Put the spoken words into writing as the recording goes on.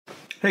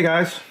Hey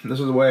guys, this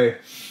is Wei.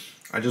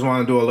 I just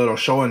want to do a little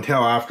show and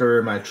tell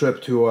after my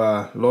trip to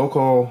a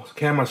local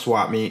camera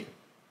swap meet.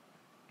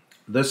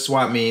 This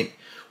swap meet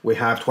we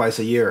have twice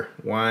a year,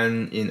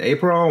 one in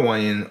April,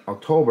 one in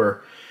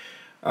October.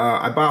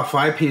 I bought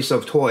 5 pieces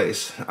of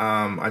toys.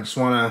 I just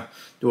want to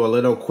do a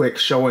little quick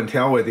show and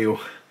tell with you.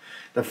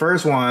 The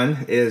first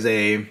one is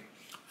a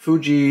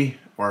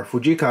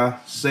Fujica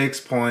 6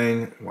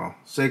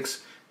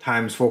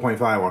 times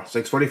 4.5 or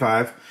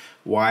 645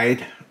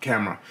 wide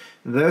camera.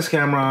 This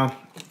camera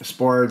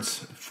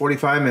sports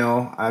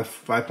 45mm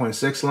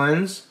f5.6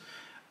 lens.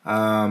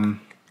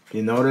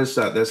 You notice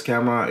that this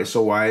camera is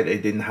so wide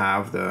it didn't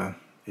have the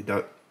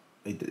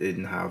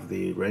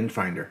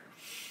rangefinder,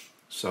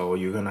 so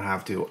you're gonna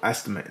have to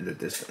estimate the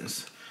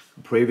distance.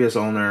 The previous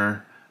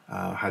owner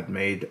had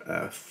made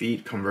a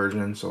feet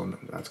conversion, so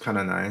that's kind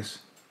of nice.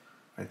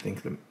 I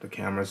think the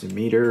camera's in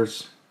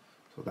meters,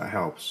 so that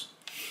helps.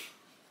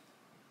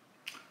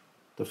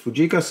 The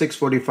Fujica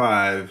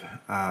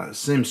 645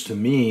 seems to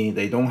me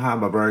they don't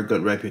have a very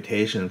good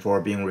reputation for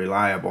being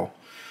reliable.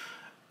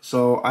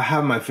 So I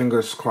have my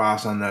fingers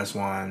crossed on this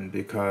one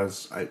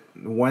because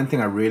one thing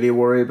I really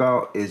worry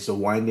about is the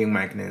winding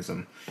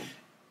mechanism.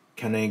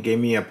 Can they give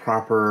me a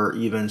proper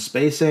even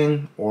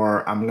spacing,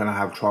 or I'm gonna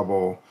have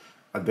trouble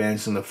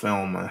advancing the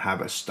film and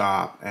have it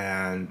stop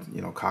and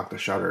cock the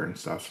shutter and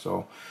stuff.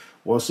 So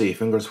we'll see,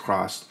 fingers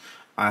crossed.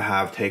 I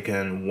have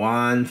taken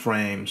 1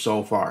 frame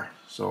so far,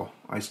 so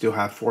I still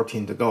have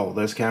 14 to go.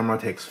 This camera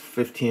takes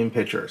 15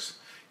 pictures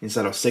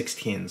instead of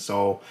 16.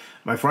 So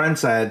my friend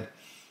said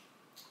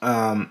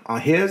on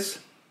his,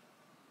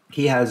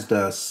 he has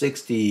the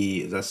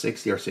 60 or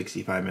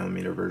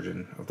 65mm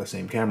version of the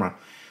same camera.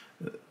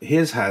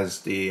 His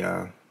has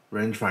the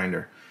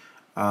rangefinder.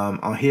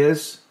 On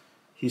his,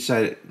 he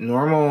said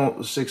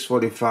normal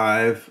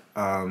 645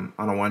 on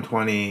a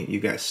 120 you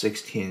get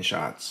 16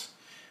 shots,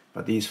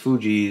 but these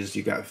Fujis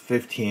you got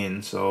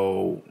 15,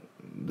 so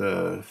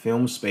the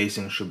film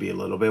spacing should be a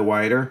little bit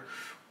wider.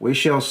 We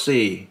shall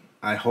see.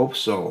 I hope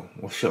so.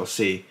 We shall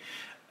see.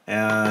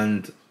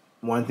 And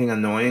one thing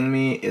annoying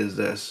me is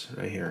this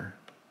right here.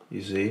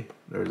 You see,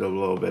 there's a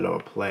little bit of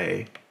a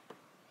play.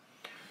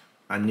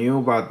 I knew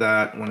about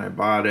that when I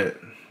bought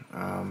it.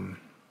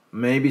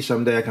 Maybe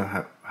someday I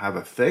can have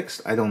it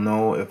fixed. I don't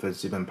know if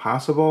it's even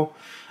possible.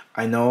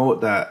 I know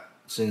that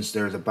since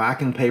there's a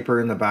backing paper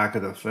in the back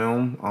of the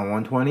film on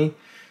 120,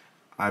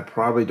 I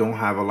probably don't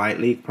have a light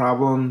leak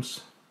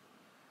problems,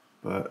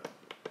 but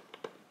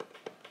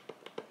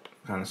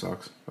kind of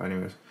sucks. But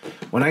anyways,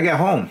 when I get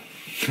home,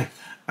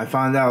 I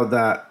found out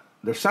that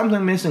there's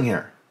something missing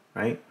here,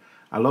 right?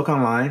 I look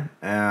online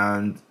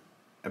and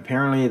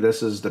apparently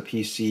this is the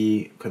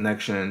PC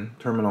connection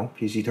terminal,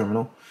 PC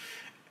terminal.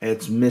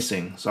 It's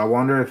missing. So I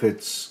wonder if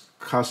it's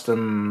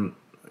custom,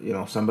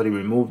 somebody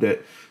removed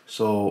it,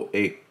 so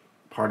it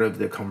part of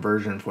the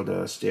conversion for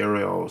the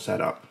stereo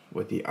setup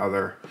with the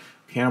other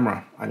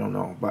camera. I don't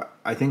know, but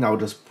I think I'll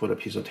just put a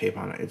piece of tape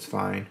on it. It's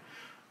fine.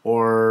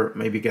 Or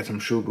maybe get some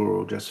shoe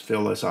glue, just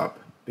fill this up,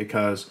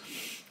 because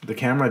the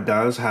camera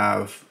does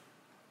have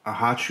a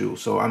hot shoe,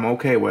 so I'm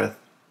okay with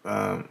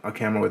a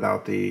camera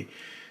without the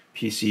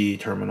PC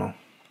terminal.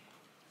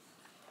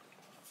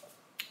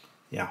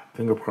 Yeah,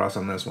 finger crossed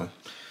on this one.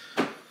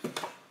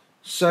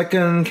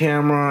 Second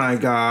camera I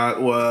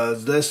got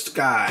was this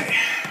guy,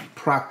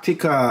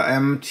 Praktica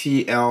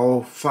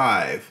MTL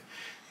 5.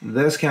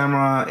 This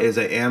camera is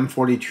a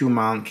M42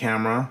 mount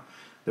camera.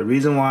 The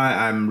reason why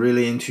I'm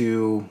really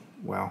into,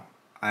 well,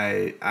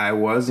 I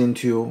was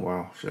into,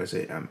 well, should I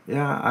say,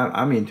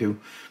 I'm into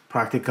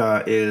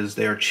Praktica is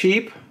they're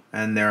cheap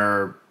and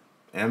they're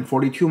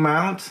M42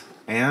 mount,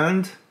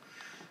 and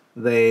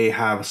they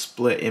have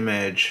split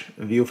image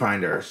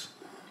viewfinders.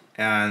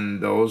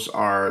 And those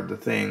are the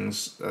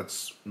things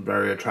that's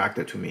very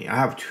attractive to me. I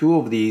have 2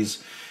 of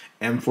these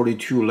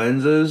M42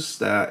 lenses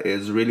that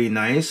is really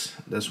nice.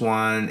 This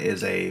one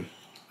is a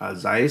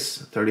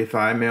Zeiss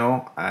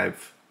 35mm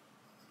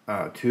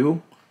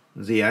f2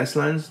 ZS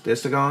lens,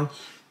 Distagon.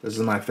 This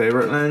is my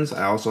favorite lens.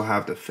 I also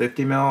have the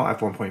 50mm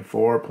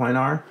f1.4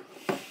 planar.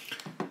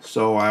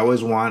 So I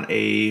always want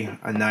a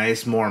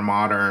nice, more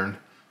modern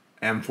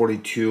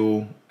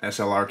M42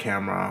 SLR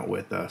camera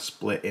with a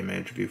split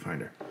image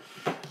viewfinder.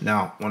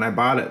 Now, when I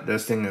bought it,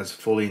 this thing is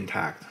fully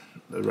intact.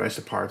 The rest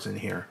of the parts in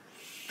here.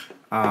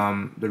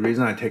 The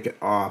reason I take it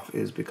off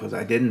is because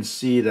I didn't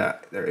see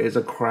that there is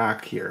a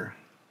crack here.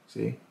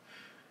 See?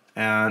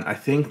 And I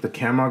think the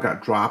camera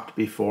got dropped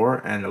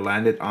before and it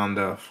landed on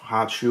the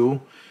hot shoe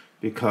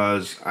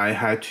because I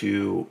had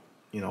to,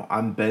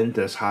 unbend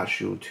this hot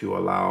shoe to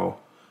allow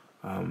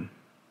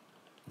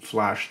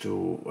flash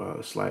to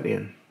slide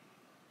in.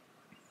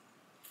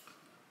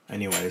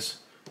 Anyways,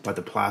 but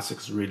the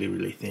plastic's really,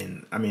 really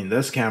thin. I mean,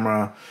 this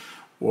camera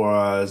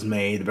was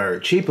made very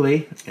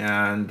cheaply,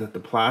 and the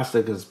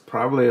plastic is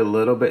probably a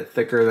little bit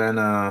thicker than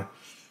a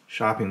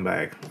shopping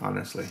bag,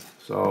 honestly.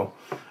 So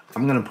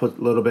I'm gonna put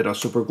a little bit of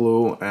super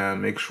glue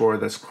and make sure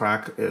this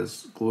crack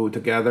is glued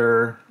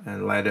together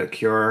and let it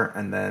cure,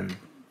 and then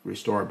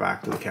restore it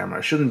back to the camera.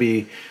 It shouldn't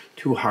be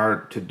too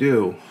hard to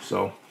do.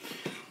 So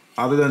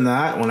other than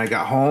that, when I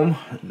got home,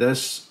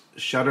 this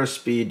shutter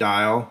speed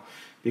dial,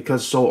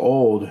 because so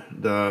old,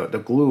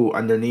 the glue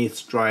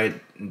underneath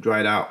dried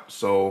out,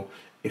 so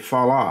it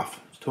fell off.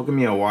 It took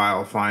me a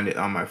while to find it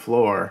on my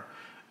floor,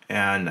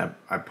 and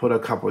I put a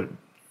couple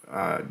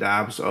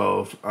dabs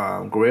of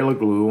Gorilla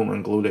Glue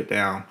and glued it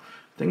down.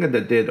 I think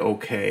that did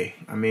okay.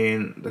 I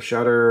mean, the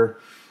shutter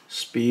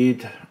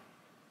speed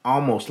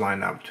almost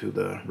lined up to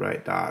the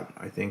right dot.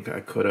 I think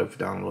I could have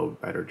done a little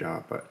better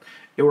job, but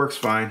it works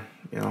fine,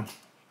 you know.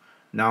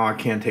 Now I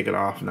can't take it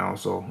off now,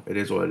 so it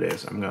is what it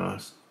is. I'm gonna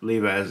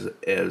leave it as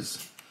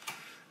is.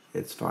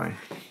 It's fine.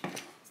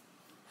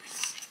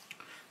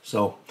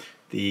 So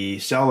the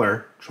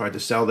seller tried to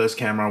sell this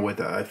camera with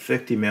a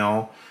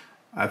 50mm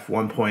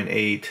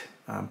f1.8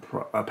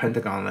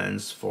 Pentagon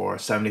lens for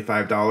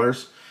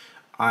 $75.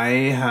 I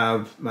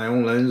have my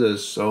own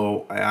lenses,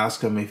 so I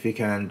asked him if he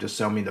can just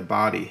sell me the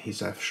body. He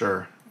said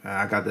sure.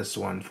 I got this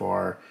one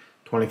for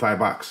 25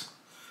 bucks.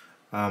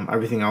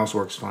 Everything else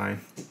works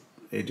fine.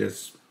 It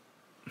just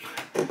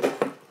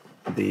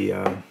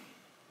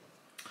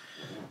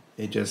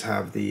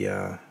have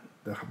the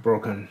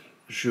broken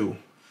shoe.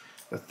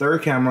 The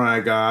third camera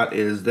I got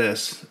is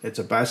this. It's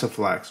a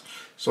Bessaflex.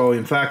 So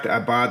in fact, I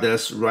bought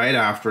this right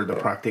after the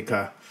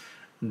Praktica.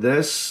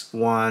 This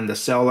one, the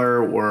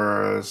seller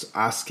was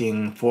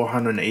asking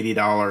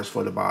 $480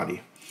 for the body.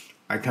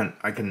 I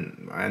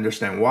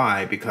understand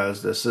why,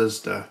 because this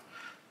is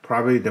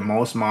probably the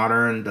most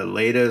modern, the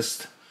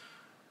latest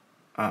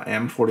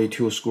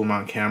M42 screw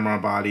mount camera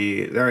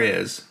body there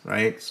is,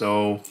 right?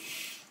 So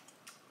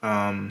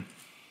the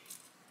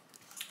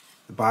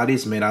body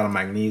is made out of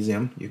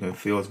magnesium. You can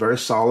feel it's very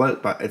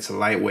solid, but it's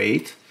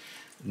lightweight,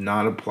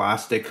 not a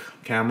plastic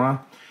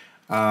camera.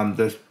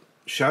 The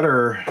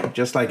shutter,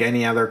 just like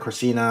any other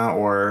Cortina,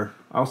 or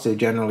I'll say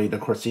generally the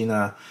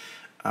Cortina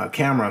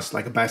cameras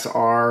like a Bessa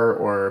R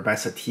or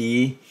Bessa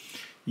T,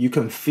 you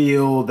can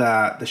feel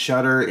that the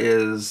shutter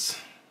is,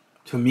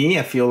 to me,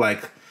 I feel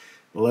like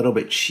a little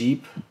bit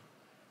cheap,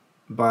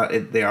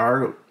 but they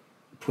are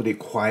pretty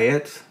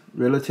quiet,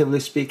 relatively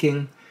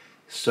speaking.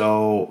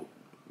 So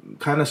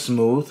kind of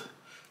smooth.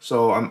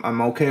 So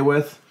I'm okay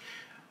with.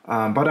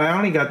 But I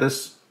only got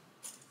this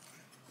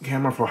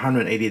camera for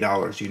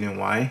 $180. You know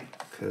why?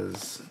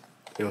 Because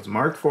it was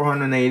marked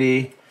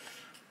 $480,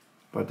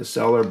 but the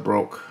seller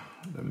broke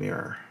the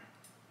mirror.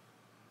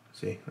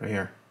 See right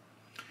here.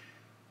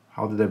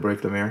 How did they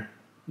break the mirror?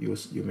 You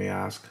may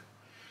ask.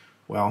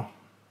 Well,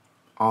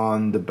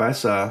 on the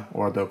Bessa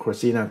or the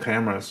Cortina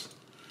cameras,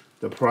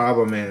 the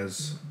problem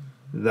is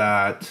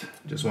that,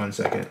 just one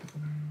second.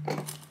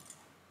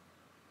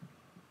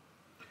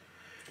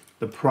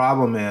 The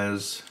problem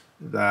is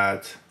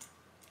that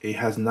it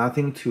has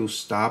nothing to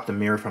stop the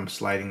mirror from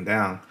sliding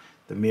down.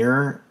 The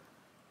mirror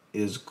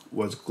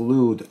was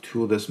glued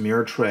to this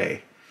mirror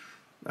tray,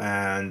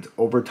 and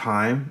over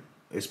time,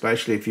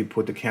 especially if you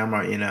put the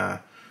camera in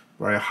a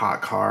very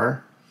hot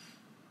car,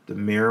 the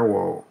mirror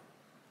will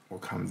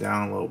come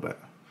down a little bit.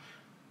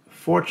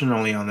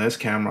 Fortunately, on this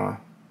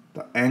camera,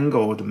 the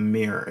angle of the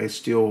mirror is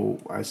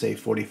still, I say,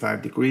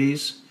 45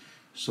 degrees,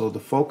 so the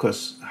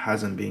focus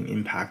hasn't been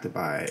impacted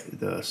by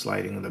the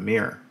sliding of the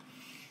mirror.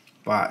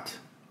 But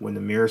when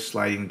the mirror is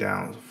sliding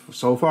down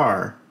so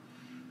far,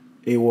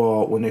 it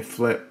will, when you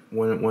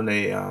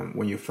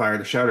fire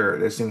the shutter,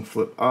 this thing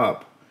flip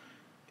up,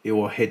 it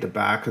will hit the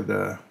back of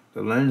the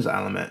lens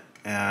element,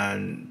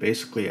 and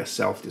basically a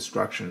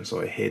self-destruction. So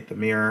it hit the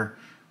mirror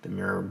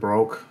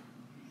broke.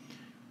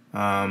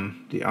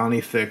 The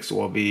only fix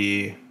will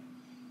be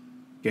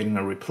getting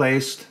it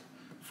replaced.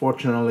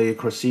 Fortunately,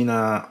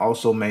 Cortina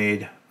also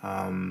made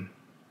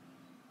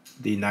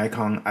the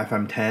Nikon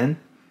FM10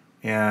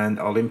 and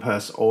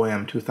Olympus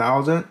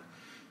OM2000.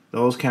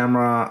 Those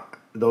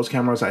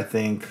cameras I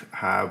think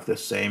have the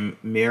same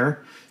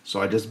mirror. So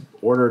I just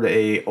ordered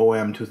a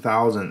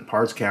OM2000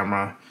 parts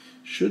camera.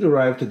 Should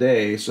arrive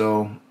today,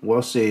 so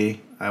we'll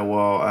see. I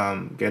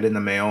will get in the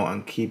mail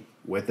and keep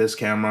with this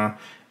camera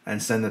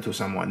and send it to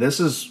someone. This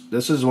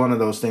is one of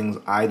those things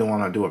I don't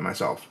want to do it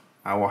myself.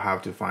 I will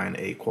have to find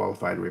a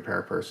qualified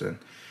repair person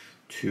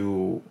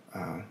to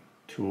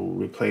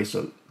replace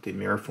the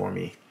mirror for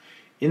me.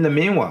 In the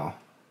meanwhile,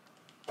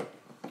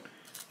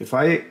 if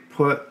I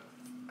put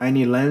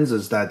any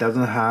lenses that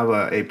doesn't have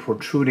a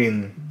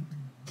protruding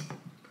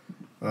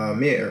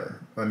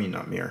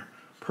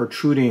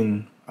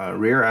protruding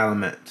rear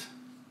element,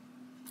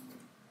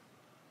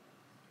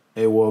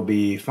 it will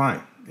be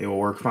fine. It will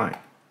work fine.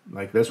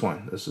 Like this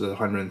one. This is a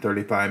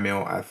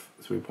 135mm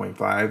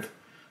f3.5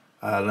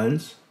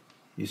 lens.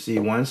 You see,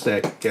 once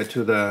that get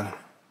to the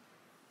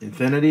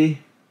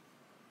infinity,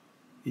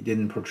 it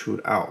didn't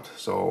protrude out,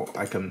 so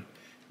I can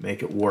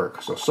make it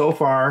work. So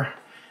far,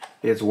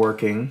 it's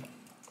working.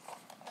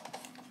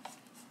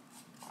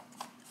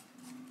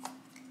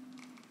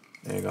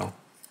 There you go.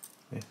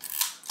 Okay.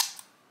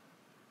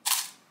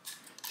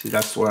 See,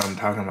 that's what I'm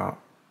talking about.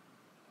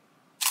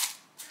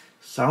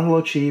 Sounds a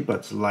little cheap, but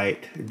it's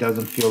light. It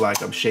doesn't feel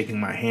like I'm shaking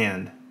my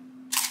hand.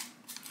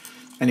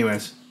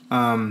 Anyways,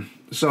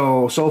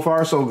 So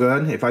far so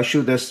good. If I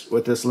shoot this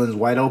with this lens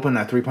wide open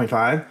at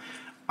 3.5,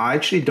 I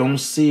actually don't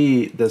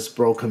see this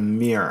broken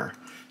mirror.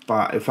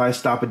 But if I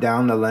stop it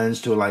down the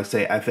lens to like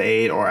say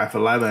f8 or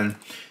f11,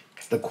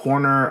 the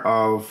corner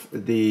of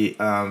the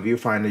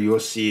viewfinder, you'll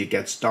see it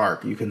gets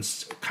dark. You can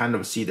kind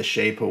of see the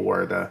shape of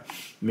where the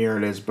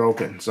mirror is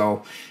broken.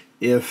 So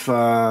if you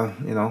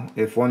know,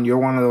 if you're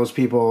one of those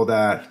people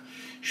that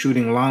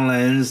shooting long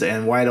lens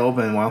and wide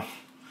open, well,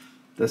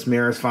 this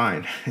mirror is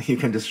fine. You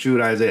can just shoot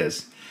as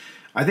is.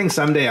 I think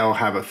someday I'll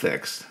have it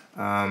fixed.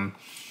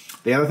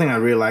 The other thing I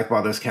really like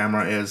about this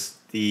camera is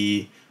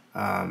the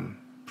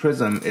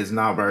prism is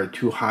not very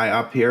too high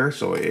up here,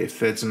 so it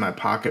fits in my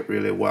pocket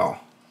really well.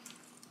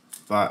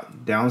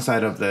 But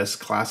downside of this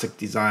classic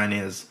design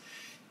is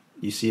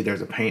you see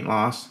there's a paint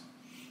loss.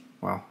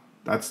 Well,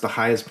 that's the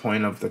highest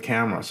point of the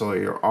camera, so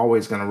you're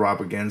always going to rub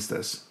against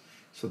this.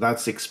 So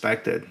that's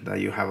expected that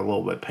you have a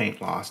little bit of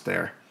paint loss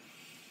there.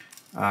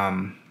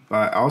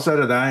 But outside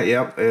of that,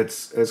 yep,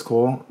 it's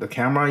cool. The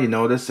camera, you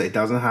notice it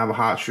doesn't have a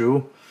hot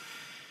shoe.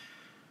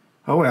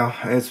 Oh well,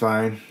 it's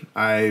fine.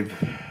 I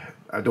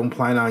don't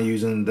plan on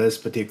using this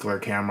particular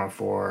camera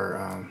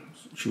for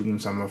shooting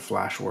some of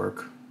flash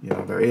work. You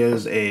know, there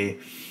is a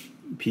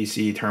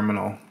PC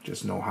terminal,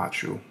 just no hot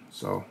shoe,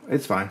 so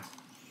it's fine.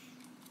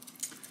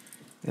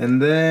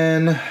 And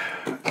then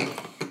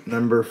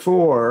number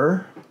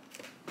 4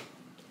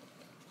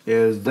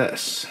 is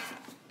this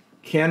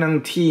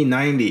Canon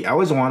T90. I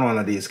always want one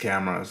of these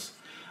cameras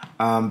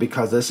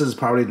because this is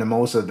probably the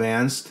most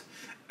advanced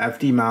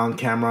FD mount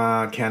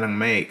camera Canon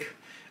make.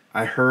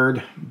 I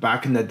heard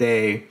back in the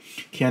day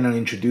Canon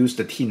introduced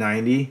the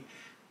T90,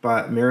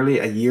 but merely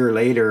a year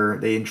later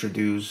they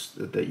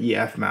introduced the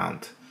EF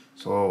mount.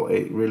 So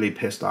it really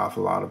pissed off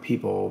a lot of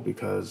people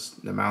because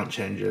the mount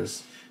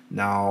changes.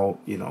 Now,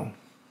 you know,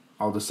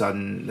 all of a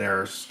sudden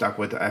they're stuck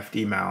with the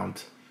FD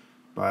mount,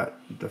 but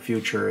the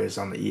future is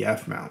on the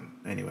EF mount.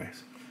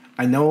 Anyways,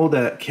 I know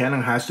that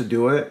Canon has to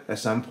do it at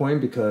some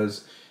point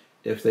because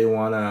if they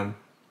want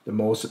the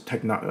most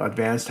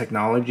advanced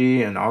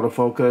technology and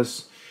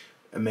autofocus,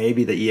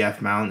 maybe the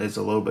EF mount is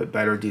a little bit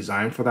better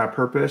designed for that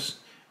purpose.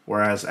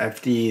 Whereas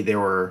FD, they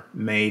were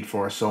made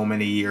for so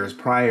many years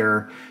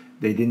prior,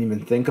 they didn't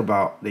even think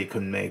about they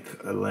could make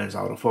a lens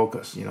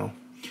autofocus, you know.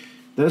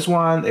 This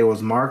one, it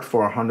was marked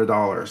for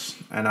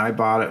 $100 and I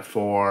bought it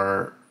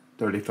for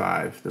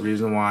 $35. The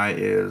reason why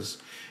is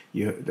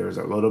there's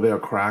a little bit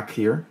of crack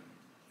here.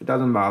 It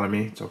doesn't bother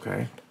me, it's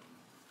okay.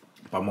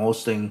 But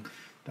most thing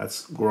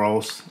that's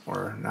gross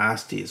or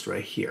nasty is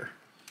right here.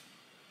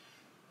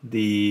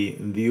 The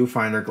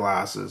viewfinder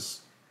glass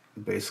is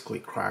basically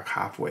cracked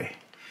halfway.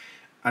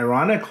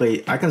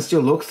 Ironically, I can still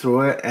look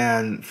through it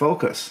and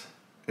focus.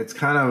 It's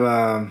kind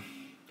of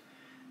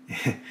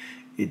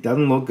it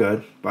doesn't look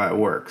good, but it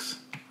works.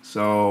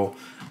 So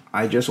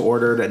I just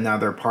ordered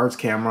another parts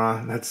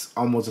camera that's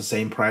almost the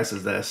same price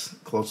as this,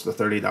 close to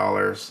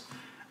 $30.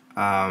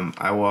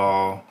 I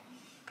will,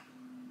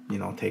 you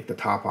know, take the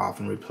top off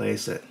and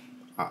replace it.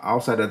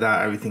 Outside of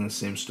that, everything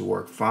seems to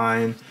work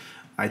fine.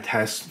 I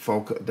test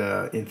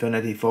the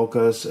infinity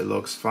focus, it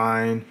looks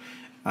fine.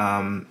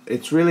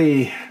 It's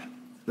really,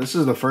 this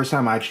is the first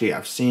time actually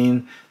I've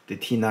seen the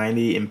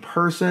T90 in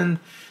person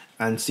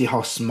and see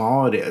how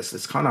small it is.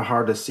 It's kind of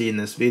hard to see in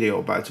this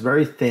video, but it's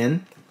very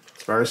thin,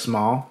 it's very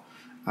small,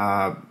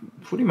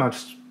 pretty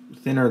much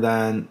thinner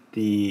than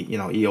the, you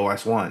know,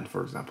 EOS 1,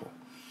 for example.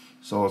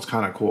 So it's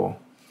kind of cool.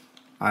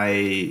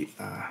 Yeah,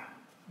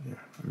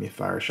 let me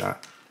fire a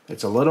shot.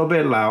 It's a little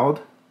bit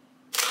loud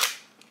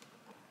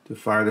to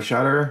fire the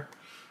shutter,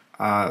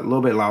 a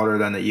little bit louder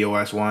than the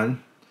EOS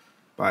 1,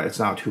 but it's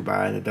not too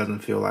bad. It doesn't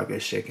feel like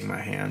it's shaking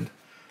my hand.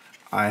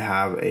 I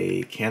have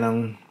a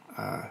Canon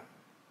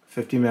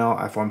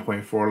 50mm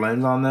f1.4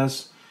 lens on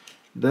this.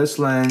 This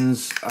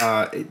lens,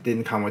 it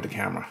didn't come with the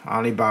camera. I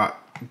only bought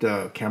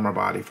the camera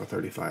body for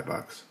 35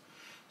 bucks.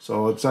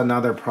 So it's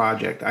another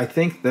project. I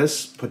think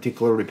this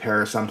particular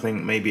repair is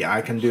something maybe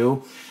I can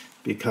do,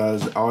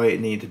 because all I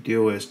need to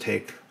do is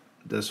take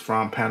this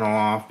front panel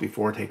off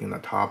before taking the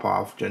top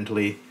off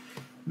gently.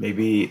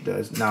 Maybe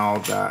now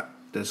that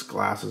this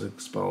glass is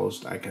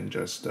exposed, I can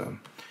just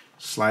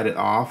slide it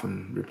off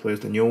and replace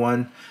the new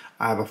one.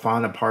 I have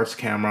found a parts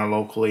camera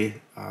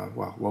locally,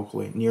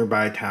 locally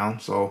nearby town,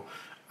 so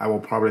I will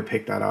probably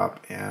pick that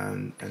up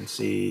and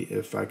see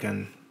if I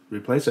can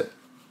replace it.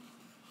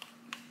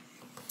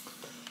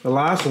 The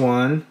last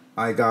one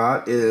I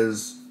got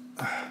is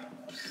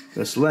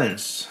this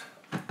lens.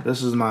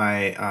 This is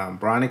my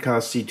Bronica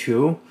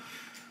C2.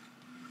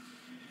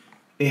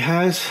 It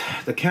has,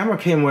 the camera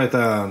came with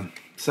a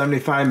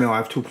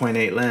 75mm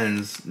f2.8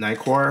 lens,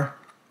 Nikkor.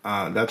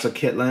 That's a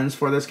kit lens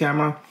for this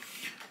camera.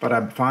 But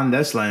I found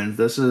this lens.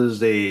 This is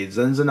the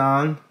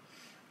Zenzinon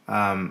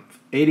 80mm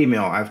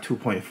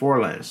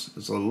f2.4 lens.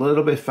 It's a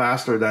little bit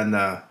faster than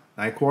the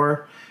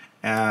Nikkor,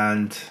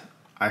 and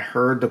I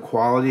heard the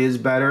quality is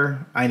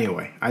better.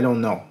 Anyway, I don't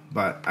know,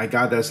 but I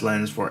got this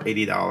lens for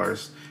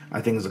 $80.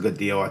 I think it's a good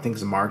deal. I think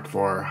it's marked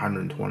for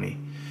 $120.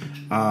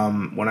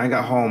 When I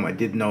got home, I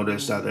did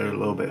notice that they're a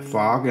little bit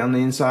foggy on the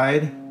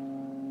inside.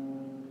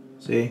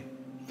 See?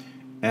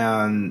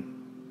 And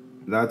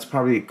that's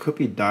probably, could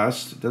be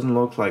dust. It doesn't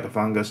look like a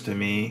fungus to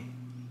me.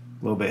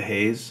 A little bit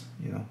haze,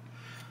 you know.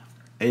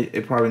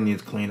 It probably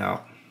needs clean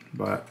out.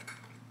 But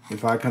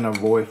if I can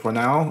avoid, for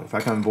now, if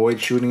I can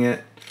avoid shooting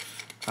it,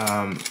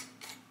 the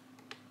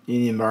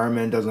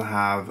environment doesn't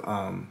have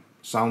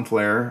sound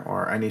flare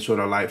or any sort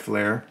of light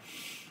flare,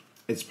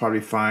 it's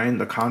probably fine.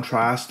 The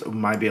contrast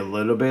might be a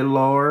little bit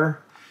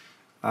lower.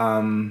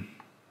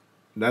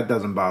 That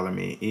doesn't bother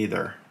me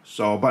either.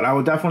 So, but I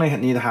would definitely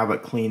need to have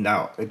it cleaned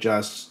out. It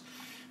just,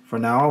 for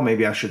now,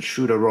 maybe I should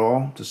shoot a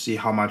roll to see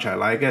how much I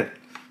like it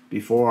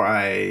before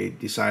I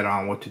decide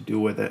on what to do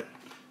with it.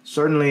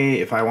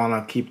 Certainly, if I want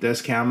to keep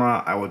this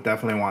camera, I would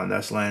definitely want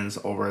this lens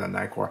over the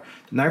Nikkor.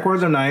 The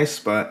Nikkors are nice,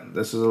 but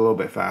this is a little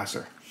bit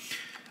faster.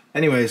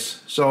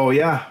 Anyways, so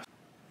yeah.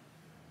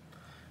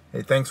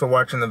 Hey, thanks for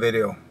watching the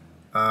video.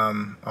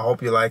 I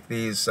hope you like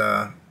these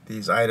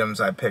items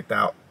I picked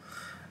out.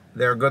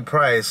 They're a good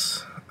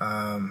price.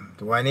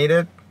 Do I need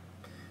it?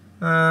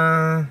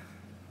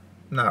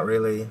 Not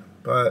really,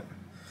 but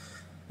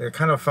they're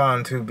kind of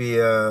fun to be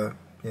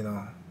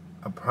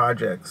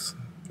projects,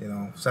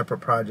 separate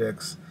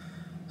projects.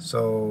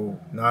 So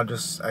not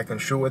just I can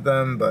shoot with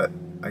them,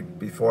 but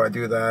before I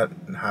do that,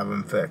 and have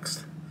them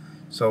fixed.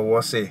 So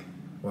we'll see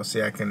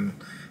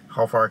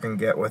how far I can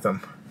get with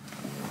them.